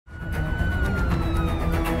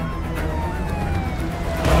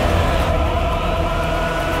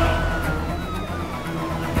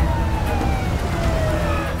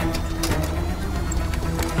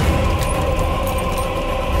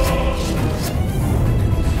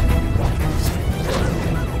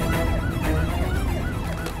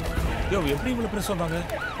எப்படி இவ்வளவு பிரஸ் வந்தாங்க?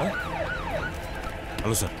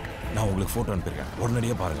 ஹலோ சார், நான் உங்களுக்கு போட்டோ அனுப்பியிருக்கேன்,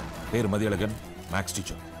 உடனடியாக பாருங்க. பேர் மதியழகன், மேக்ஸ்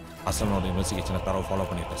டீச்சர். அசலனோட இன்வெஸ்டிகேஷனை தரவு ஃபாலோ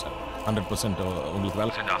பண்ணியிருக்கேன் சார். 100% உங்களுக்கு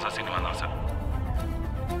வேலை செஞ்ச அசாசினி வந்தான் சார்.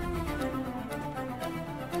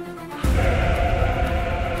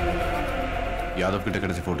 யாதவ் கிட்ட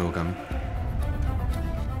கிடைச்ச போட்டோ காமி.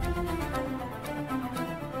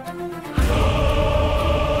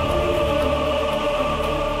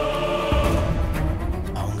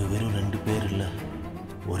 அவங்க வெறும் 2 பேர் இல்ல,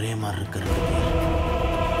 ஒரே மாதிரி இருக்கிற 2 பேர்.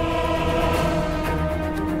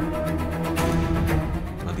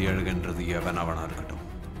 மதியழகன்றது எவன் அவனா இருக்கட்டும்,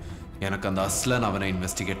 எனக்கு அந்த அஸ்லன் அவனை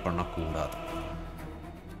இன்வெஸ்டிகேட் பண்ணக்கூடாது.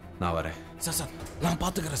 நான் வரேன் சார். சார் நான்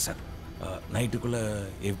பார்த்துக்கிறேன் சார். நைட்டுக்குள்ளே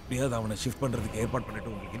எப்படியாவது அவனை ஷிஃப்ட் பண்ணுறதுக்கு ஏற்பாடு பண்ணிட்டு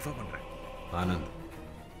உங்களுக்கு இன்ஃபார்ம் பண்ணுறேன். ஆனந்த்,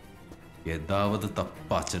 ஏதாவது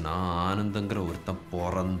தப்பாச்சுன்னா ஆனந்தங்கிற ஒருத்தன்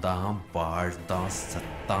பிறந்தான் வாழ்ந்தான்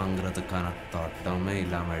சத்தாங்கிறதுக்கான தட்டமே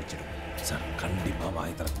இல்லாமல் அழிச்சிடும் சார். கண்டிப்பாக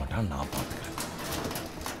வாய் திறக்க மாட்டான், நான் பார்த்துக்கிறேன்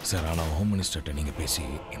சார். ஆனால் ஹோம் மினிஸ்டர்கிட்ட நீங்கள் பேசி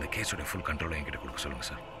இந்த கேஸோட ஃபுல் கண்ட்ரோலை என்கிட்ட கொடுக்க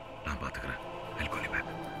சொல்லுங்கள் சார். நான் பார்த்துக்கிறேன். I'll call you back.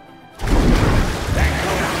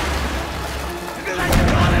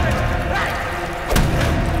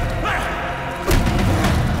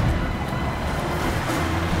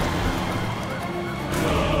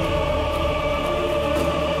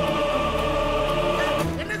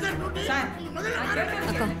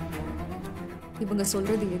 இவங்க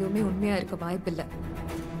சொல்றது எதுவுமே உண்மையா இருக்க வாய்ப்பில்லை.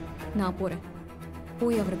 நான் போறேன்,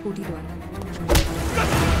 போய் அவரை கூட்டிட்டு வரேன்.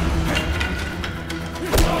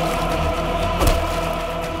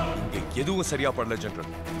 இங்க எதுவும் சரியா படல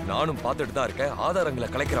ஜெனரல். நானும் பார்த்துட்டு தான் இருக்கேன். ஆதாரங்களை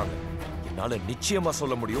கலைக்கிறாங்க. என்னால நிச்சயமா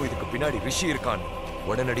சொல்ல முடியும் இதுக்கு பின்னாடி ரிஷி இருக்கான்னு.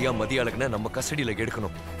 உடனடியா மதிய அழகுன நம்ம கஸ்டடியில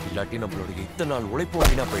எடுக்கணும். இல்லாட்டி நம்மளுடைய இத்தனை நாள் உழைப்பு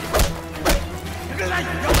வீணா போயிடும்.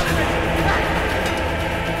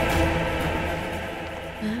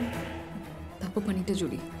 தப்பு பண்ணிட்டேன்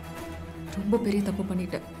ஜூலி, ரொம்ப பெரிய தப்பு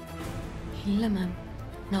பண்ணிட்டேன். இல்லை மேம்,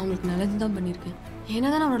 நான் உங்களுக்கு நல்லது தான் பண்ணியிருக்கேன்.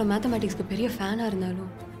 என்னதான் அவரோட மேத்தமேட்டிக்ஸ்க்கு பெரிய ஃபேனாக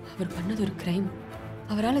இருந்தாலும் அவர் பண்ணது ஒரு கிரைம்.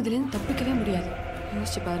 அவரால் இதுலேருந்து தப்பிக்கவே முடியாது.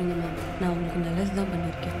 யோசிச்சு பாருங்க மேம், நான் உங்களுக்கு நல்லது தான்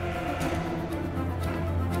பண்ணியிருக்கேன்.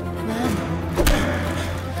 மேம்,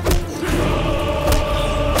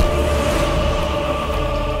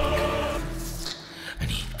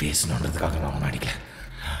 நீ பேசணுன்றதுக்காக நான் ஒன்று அடிக்கல,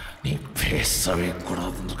 நீ பேசவே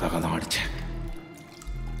கூடாதுன்றதுக்காக தான் அடித்தேன்.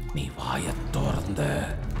 நீ வாயை திறந்த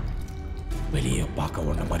வெளியே பார்க்க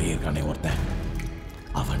ஒன்ன மாதிரியே இருக்கானே ஒருத்தன்,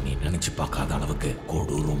 அவன் நீ நினைச்சு பார்க்காத அளவுக்கு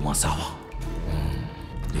கொடூரம் மசாவான்.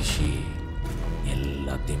 ரிஷி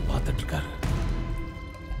எல்லாத்தையும் பார்த்துட்டு இருக்காரு.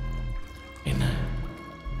 என்ன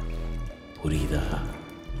புரியுதா?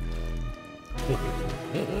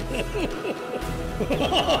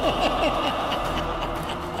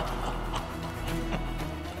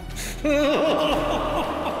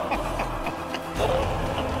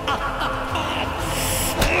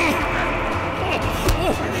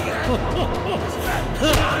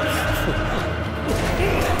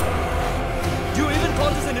 You even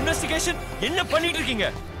call this an investigation? என்ன பண்ணிட்டு இருக்கீங்க?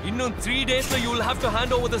 இன்னும் 3 daysல you will have to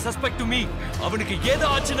hand over the suspect to me. அவனுக்கு ஏதோ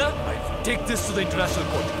ஆச்சுனா I will take this to the international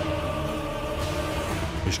court.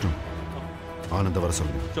 Vishnu, ஆனந்த வர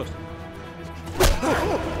சொல்லுங்க. Sure.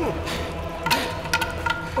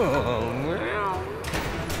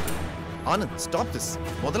 Anand, stop this.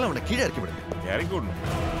 முதல்ல அவனை கீழே இறக்கி விடுங்க. இறக்கி விடணும்?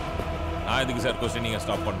 நான் எதுக்கு சார் கொஸ்டின் நீங்க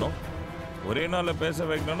ஸ்டாப் பண்ணணும்? ஒரே நாள்ல பேச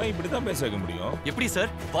வைக்கணும்னா இப்படி தான் பேச வைக்க முடியும். எப்படி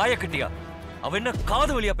சார் வாய கட்டியா? அவன் என்ன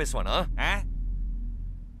காது வழியா பேசுவானா?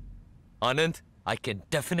 Anand, I can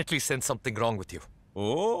definitely sense something wrong with you.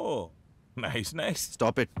 Oh, nice.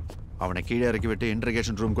 Stop it. அவனை கீழே இறக்கி விட்டு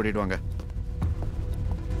இன்டர்கேஷன் ரூம் கூட்டிட்டு வாங்க.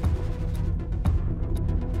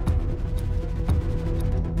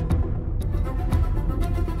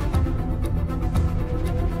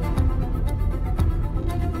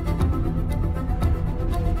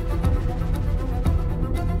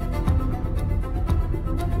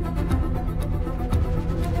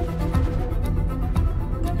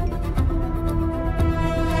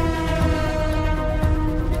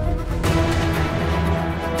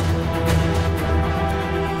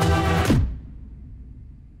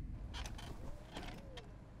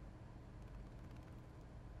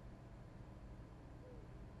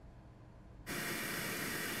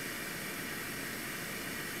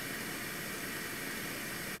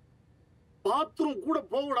 பாத்ரூம் கூட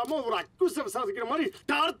போக விடாம ஒரு அக்யூஸ் விசாரிக்கிற மாதிரி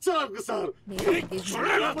டார்ச்சரா இருக்கு சார்.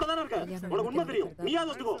 உனக்கு உண்மை தெரியும்,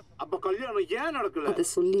 நீயாவது ஒத்துக்கோ. அப்ப கல்யாணம் ஏன் நடக்கல? அதை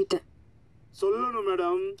சொல்லிட்டேன். சொல்லணும்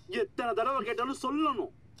மேடம், எத்தனை தடவை கேட்டாலும்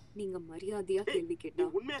சொல்லணும். நீங்க மரியாதையா கேள்வி கேட்டா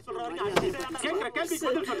உண்மையா சொல்ற வரைக்கும் கேக்குற கேள்விக்கு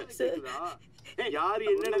பதில் சொல்லு. யாரு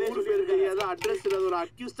என்னன்னே சொல்லியது தெரியாத அட்ரஸ் இல்லாத ஒரு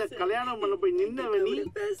அக்யூஸ்ட கல்யாணம் பண்ண போய் நின்னவ நீ,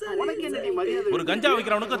 உனக்கு என்ன நீ மரியாதை? ஒரு கஞ்சா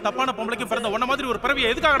வைக்கிறவனுக்கு தப்பான பொம்பளைக்கு பிறந்த உன்ன மாதிரி ஒரு பிறவியை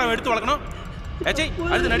எதுக்காக நான் எடுத்து வளர்க்கணும்? ஏச்சே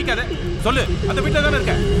அழுது நடிக்காத, சொல்லு. அந்த வீட்டில் தானே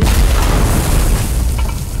இருக்க.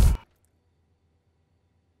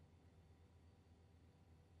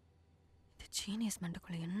 ஜீனியஸ்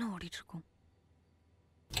மண்டக்குள்ள என்ன ஓடிட்டு இருக்கும்?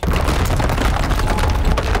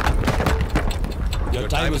 Your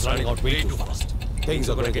time is running out way too fast. Things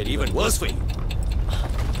are going to get even worse for you.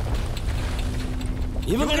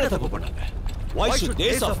 இவங்க என்ன தப்பு பண்ணாங்க? Why should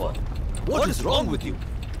they suffer? What is wrong with you?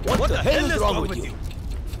 What the hell is wrong with you?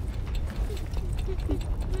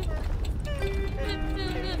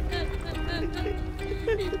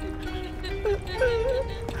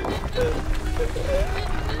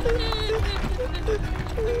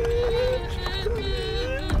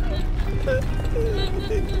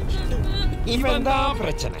 இவன் தான்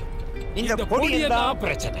பிரச்சனை. இந்த பொடியன் தான்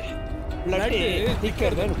பிரச்சனை. blood thicker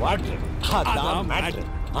than water. அதான் மேட்டர்.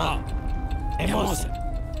 எமோஷன்.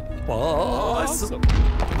 பாசம்.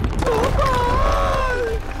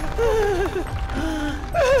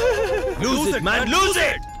 Lose it, man, lose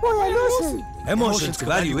it! Emotions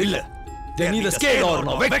value illa. They neither scalar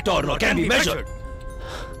nor vector nor can be measured.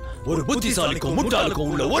 ஒரு புத்திசாலிக்கும் முட்டாளுக்கும்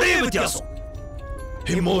உள்ள ஒரே வித்தியாசம்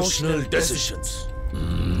emotional decisions.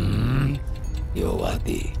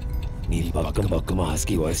 யோவாதி, நீ பக்கமா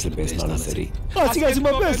ஹஸ்கி வாய்ஸ்ல பேசினாலும் சரி,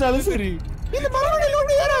 அசிங்கமா பேசினாலும் சரி, இந்த மரமணில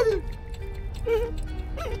ஒண்ணு ஏறாது.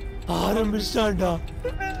 ஆரம்பிச்சாண்டா.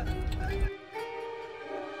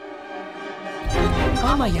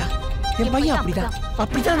 ஆமாயா, என் பையன்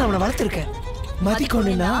அப்படிதான் நான் அவனை வளர்த்திருக்கேன்.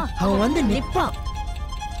 மதிக்கொண்டுனா அவன் வந்து நிப்பான்.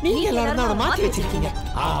 நீங்க எல்லாரும் தான் அவனை மாத்தி வச்சிருக்கீங்க.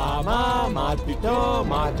 ஆமா, மாத்திட்டோம்,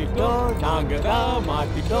 நாங்க தான்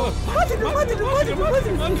மாத்திட்டோம்.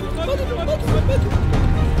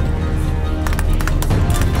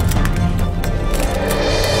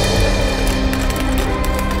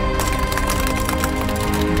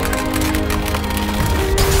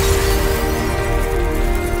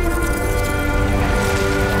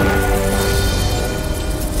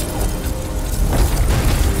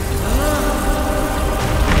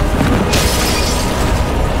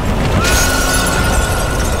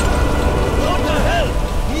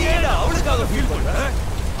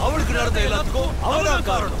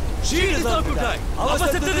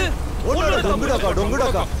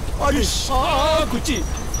 குச்சி.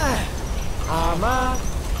 ஆமா,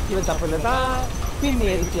 இவன் தப்பில்லதான். பின்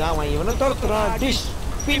எதுக்கு அவன் இவனை துரத்துறான்? டிஷ்.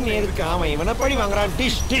 பின் எதுக்கு அவன் இவனை பழி வாங்குறான்?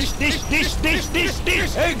 Dish dish dish dish dish dish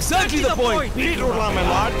dish. Exactly the point. Beat விடுறான்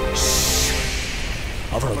லார்ட்.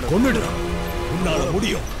 அவனை கொன்னுடுறான். உன்னால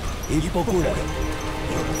முடியும். இப்போ கூட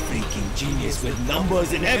you're a freaking genius with numbers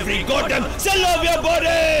in every goddamn cell of your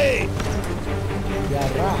body.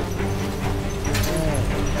 யாரா?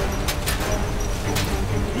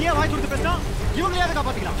 நீயே வாய் கொடுத்து பேசினா இவங்களையாவது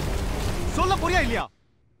காப்பாத்திக்கலாம். சொல்ல புரியா இல்லையா?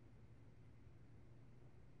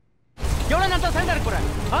 எவ்வளவு நேரம் சைலண்டா இருக்க போற?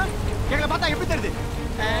 எங்களை பார்த்தா எப்படி தெரியுது?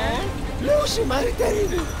 லூசு மாதிரி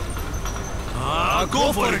தெரியுது. go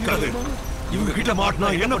for it கது. இவங்க கிட்ட மாட்டினா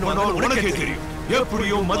என்ன பண்ணுவாங்க உனக்கே தெரியும்.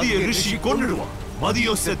 எப்படியோ மதிய ரிஷி கொன்னுடுவான்.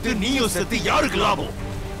 மதியோ செத்து நீயோ செத்து யாருக்கு லாபம்?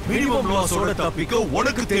 மினிமம் லாஸோட தப்பிக்க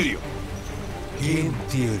உனக்கு தெரியும். Game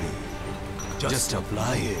theory. Just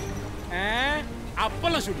apply it.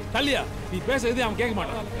 அப்பெல்லாம் ஷூட் தள்ளியா, நீ பேசுறது அவன் கேட்க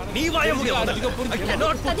மாட்டான். நீ வாய மூடு. I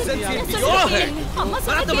cannot put sense into your head. அம்மா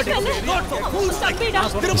சொல்றது கேளு. தம்பிடா.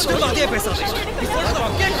 திரும்ப அதே பேசுறீங்க.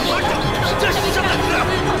 கேட்க மாட்டேன். Just shut up.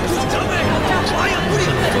 வாய மூடு.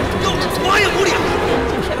 வாய மூடு.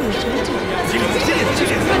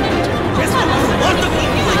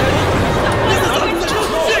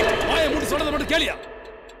 வாய மூடி சொல்றத மட்டும் கேளியா.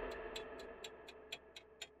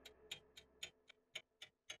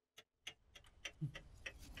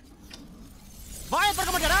 வாயை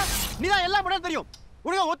திறக்க மாட்டேடா. நீதான் எல்லா படம் தெரியும்.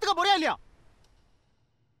 உனக்கு ஒத்துக்க போறியா இல்லையா?